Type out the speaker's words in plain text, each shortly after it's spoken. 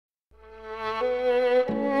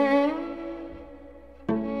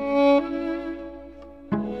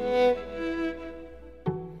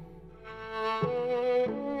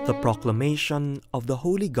Proclamation of the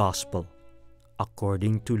Holy Gospel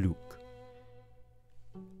according to Luke.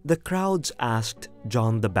 The crowds asked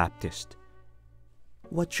John the Baptist,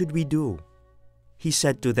 "What should we do?" He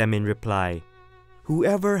said to them in reply,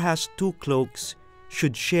 "Whoever has 2 cloaks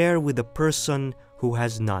should share with the person who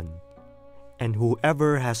has none, and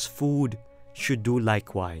whoever has food should do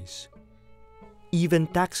likewise." Even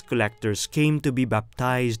tax collectors came to be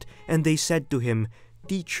baptized, and they said to him,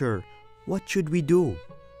 "Teacher, what should we do?"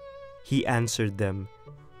 He answered them,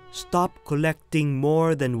 "Stop collecting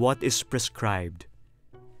more than what is prescribed."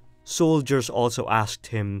 Soldiers also asked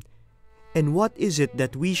him, "And what is it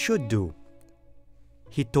that we should do?"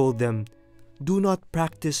 He told them, "Do not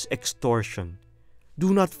practice extortion.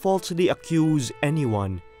 Do not falsely accuse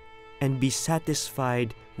anyone, and be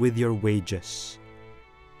satisfied with your wages."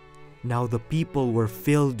 Now the people were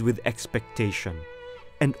filled with expectation,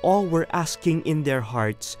 and all were asking in their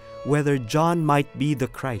hearts whether John might be the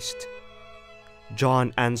Christ.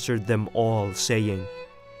 John answered them all, saying,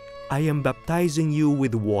 "I am baptizing you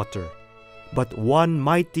with water, but one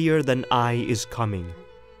mightier than I is coming.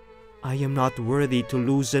 I am not worthy to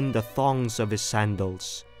loosen the thongs of his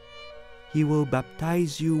sandals. He will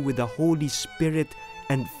baptize you with the Holy Spirit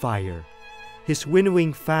and fire. His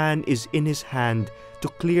winnowing fan is in his hand to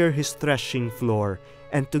clear his threshing floor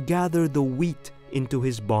and to gather the wheat into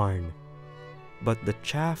his barn. But the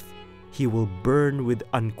chaff he will burn with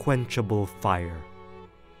unquenchable fire."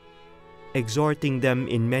 Exhorting them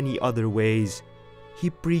in many other ways, he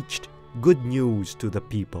preached good news to the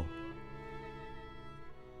people.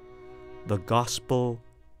 The Gospel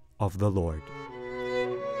of the Lord.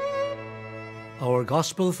 Our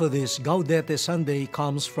Gospel for this Gaudete Sunday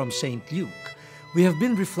comes from St. Luke. We have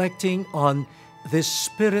been reflecting on this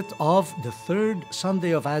spirit of the 3rd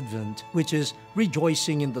Sunday of Advent, which is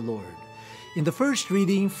rejoicing in the Lord. In the first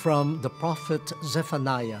reading from the prophet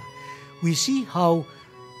Zephaniah, we see how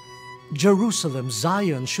Jerusalem,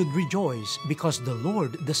 Zion, should rejoice because the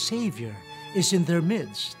Lord, the Savior, is in their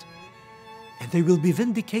midst. And they will be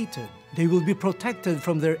vindicated. They will be protected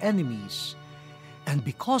from their enemies. And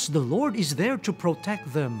because the Lord is there to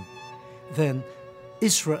protect them, then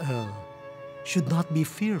Israel should not be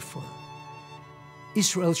fearful.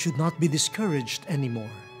 Israel should not be discouraged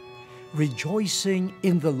anymore. Rejoicing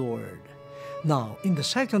in the Lord. Now, in the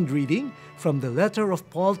second reading from the letter of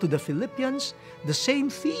Paul to the Philippians, the same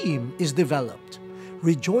theme is developed.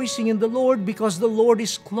 Rejoicing in the Lord because the Lord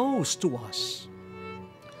is close to us.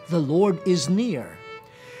 The Lord is near.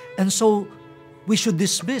 And so, we should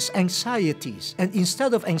dismiss anxieties, and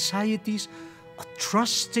instead of anxieties, a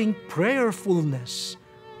trusting prayerfulness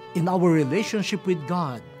in our relationship with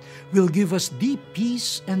God will give us deep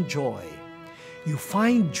peace and joy. You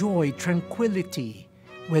find joy, tranquility,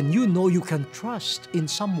 when you know you can trust in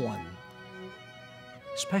someone,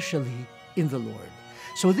 especially in the Lord.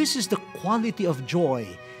 So this is the quality of joy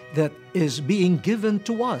that is being given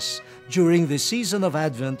to us during the season of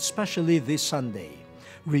Advent, especially this Sunday.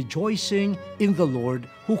 Rejoicing in the Lord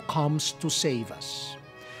who comes to save us.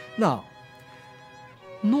 Now,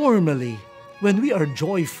 normally, when we are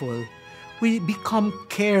joyful, we become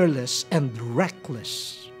careless and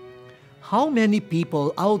reckless. How many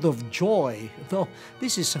people out of joy, though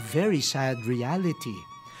this is a very sad reality,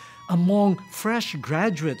 among fresh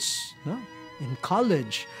graduates in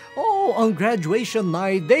college, on graduation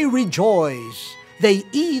night, they rejoice. They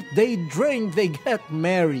eat, they drink, they get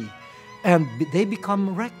merry. And they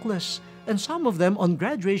become reckless. And some of them on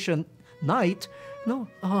graduation night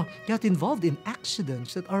get involved in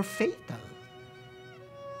accidents that are fatal.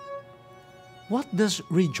 What does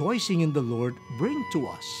rejoicing in the Lord bring to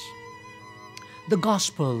us? The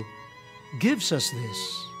Gospel gives us this.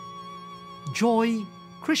 Joy,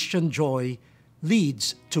 Christian joy,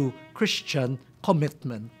 leads to Christian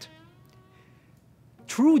commitment.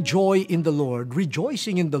 True joy in the Lord,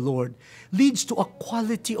 rejoicing in the Lord, leads to a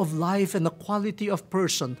quality of life and a quality of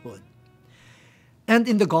personhood. And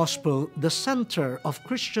in the Gospel, the center of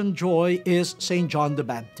Christian joy is St. John the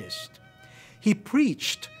Baptist. He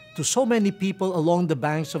preached to so many people along the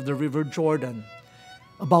banks of the River Jordan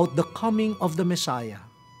about the coming of the Messiah,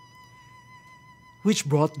 which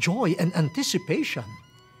brought joy and anticipation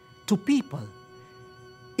to people.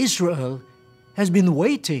 Israel has been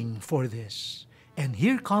waiting for this. And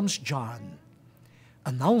here comes John,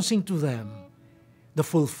 announcing to them the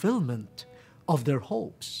fulfillment of their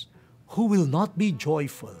hopes. Who will not be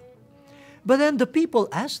joyful? But then the people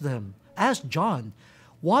asked John,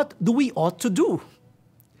 what do we ought to do?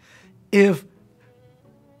 If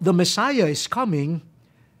the Messiah is coming,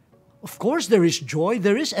 of course there is joy,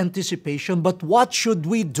 there is anticipation, but what should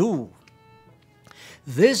we do?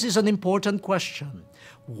 This is an important question.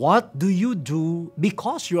 What do you do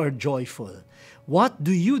because you are joyful? What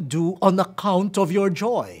do you do on account of your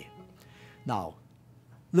joy? Now,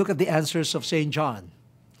 look at the answers of St. John.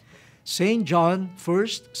 St. John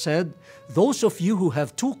first said, those of you who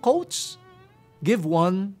have 2 coats, give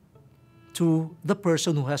one to the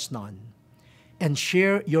person who has none, and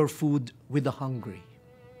share your food with the hungry.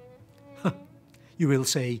 You will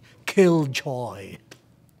say, kill joy.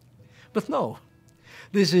 But no,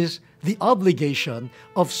 this is the obligation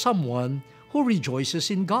of someone who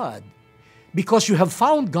rejoices in God. Because you have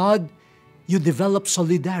found God, you develop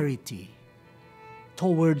solidarity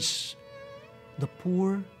towards the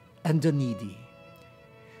poor and the needy.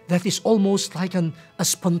 That is almost like a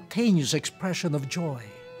spontaneous expression of joy.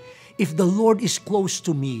 If the Lord is close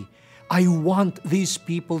to me, I want these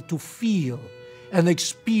people to feel and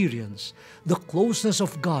experience the closeness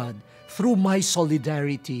of God through my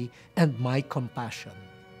solidarity and my compassion.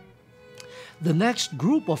 The next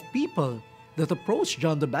group of people that approached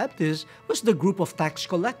John the Baptist was the group of tax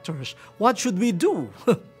collectors. What should we do?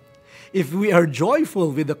 If we are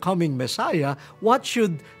joyful with the coming Messiah, what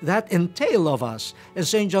should that entail of us? And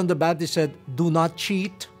St. John the Baptist said, do not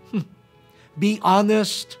cheat, be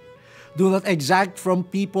honest, do not exact from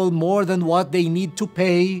people more than what they need to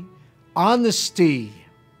pay. Honesty,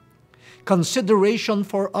 consideration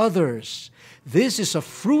for others. This is a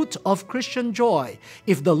fruit of Christian joy.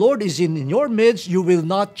 If the Lord is in your midst, you will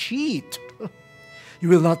not cheat. You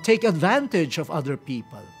will not take advantage of other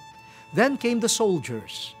people. Then came the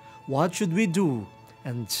soldiers. What should we do?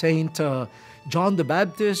 And St. John the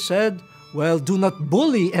Baptist said, well, do not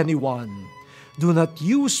bully anyone. Do not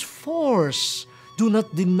use force. Do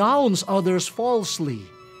not denounce others falsely.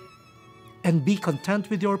 And be content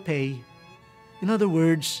with your pay. In other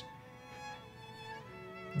words,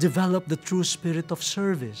 develop the true spirit of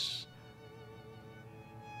service.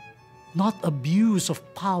 Not abuse of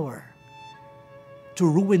power to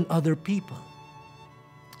ruin other people.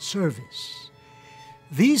 Service.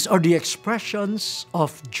 These are the expressions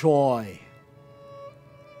of joy.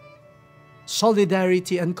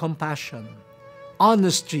 Solidarity and compassion.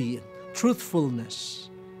 Honesty, truthfulness.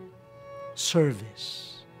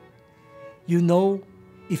 Service. You know,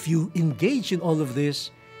 if you engage in all of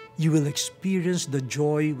this, you will experience the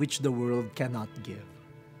joy which the world cannot give.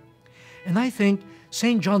 And I think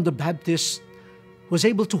St. John the Baptist was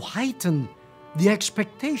able to heighten the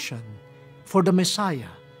expectation for the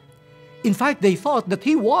Messiah. In fact, they thought that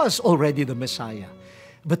he was already the Messiah.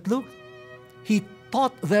 But look, he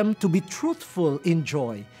taught them to be truthful in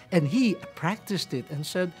joy. And he practiced it and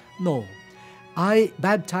said, no, I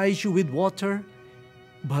baptize you with water,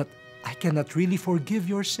 but I cannot really forgive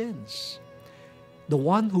your sins. The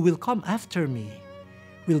one who will come after me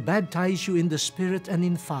will baptize you in the Spirit and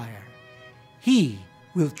in fire. He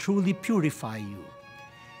will truly purify you.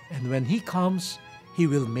 And when he comes, he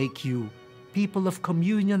will make you people of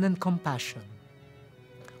communion and compassion,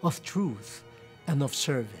 of truth and of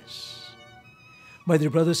service. My dear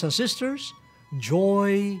brothers and sisters,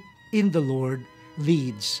 joy in the Lord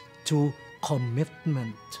leads to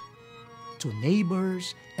commitment to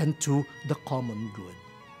neighbors and to the common good.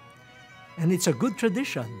 And it's a good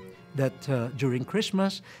tradition that during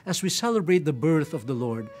Christmas, as we celebrate the birth of the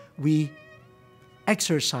Lord, we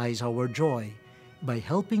exercise our joy by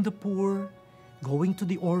helping the poor, going to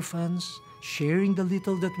the orphans, sharing the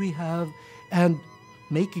little that we have, and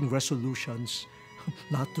making resolutions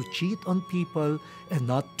not to cheat on people and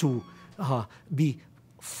not to be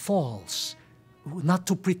false, not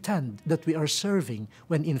to pretend that we are serving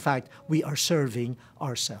when in fact we are serving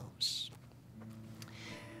ourselves.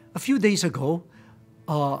 A few days ago,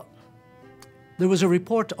 there was a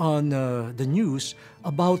report on the news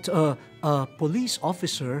about a police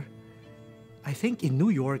officer, I think in New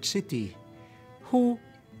York City, who,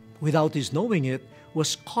 without his knowing it,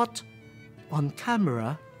 was caught on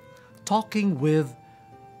camera talking with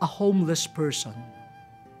a homeless person.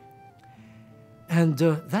 And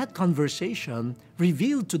that conversation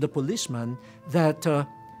revealed to the policeman that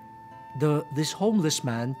this homeless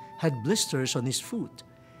man had blisters on his foot.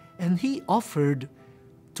 And he offered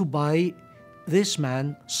to buy this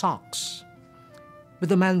man socks. But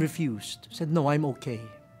the man refused, said, no, I'm okay.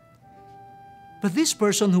 But this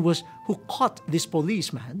person who caught this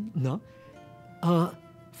policeman,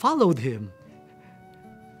 followed him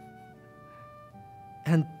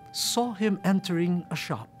and saw him entering a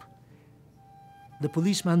shop. The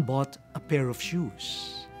policeman bought a pair of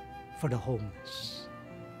shoes for the homeless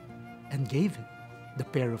and gave him the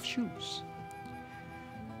pair of shoes.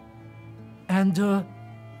 And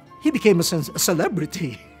he became a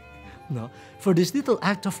celebrity for this little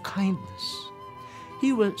act of kindness.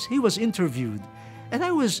 he was interviewed, and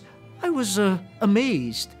I was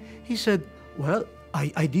amazed. He said, "Well,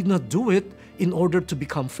 I did not do it in order to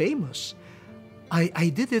become famous. I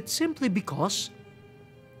did it simply because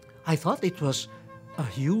I thought it was a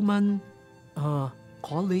human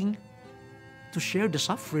calling to share the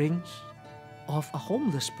sufferings of a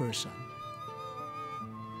homeless person."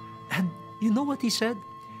 And you know what he said?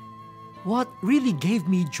 What really gave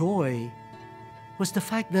me joy was the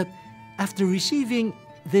fact that after receiving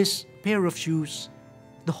this pair of shoes,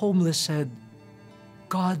 the homeless said,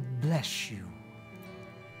 "God bless you."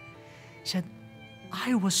 He said,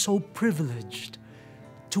 "I was so privileged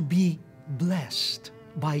to be blessed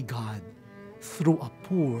by God through a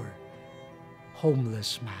poor,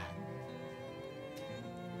 homeless man."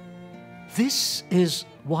 This is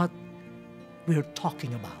what we're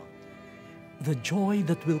talking about. The joy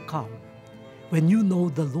that will come when you know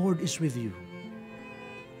the Lord is with you.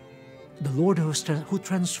 The Lord who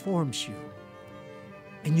transforms you.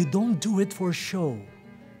 And you don't do it for show.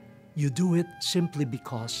 You do it simply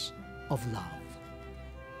because of love.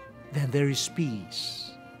 Then there is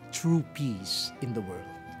peace, true peace in the world.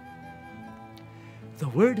 The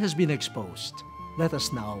word has been exposed. Let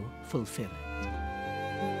us now fulfill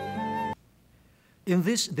it. In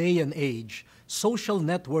this day and age, social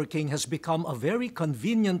networking has become a very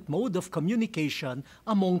convenient mode of communication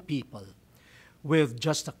among people. With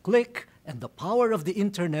just a click and the power of the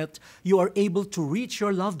internet, you are able to reach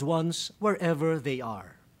your loved ones wherever they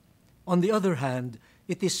are. On the other hand,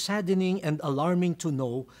 it is saddening and alarming to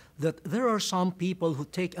know that there are some people who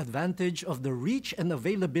take advantage of the reach and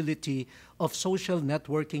availability of social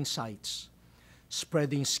networking sites,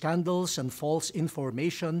 spreading scandals and false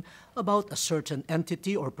information about a certain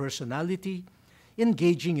entity or personality,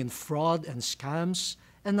 engaging in fraud and scams,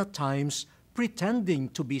 and at times pretending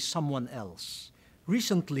to be someone else.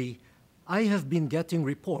 Recently, I have been getting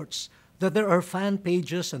reports that there are fan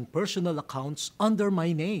pages and personal accounts under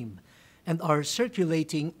my name and are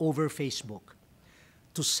circulating over Facebook.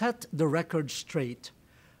 To set the record straight,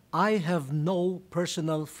 I have no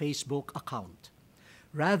personal Facebook account.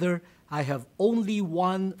 Rather, I have only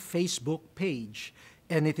one Facebook page,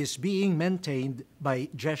 and it is being maintained by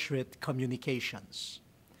Jesuit Communications.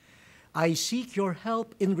 I seek your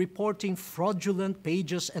help in reporting fraudulent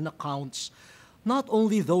pages and accounts, not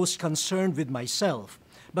only those concerned with myself,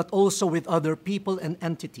 but also with other people and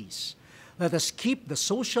entities. Let us keep the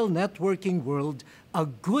social networking world a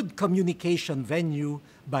good communication venue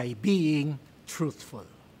by being truthful.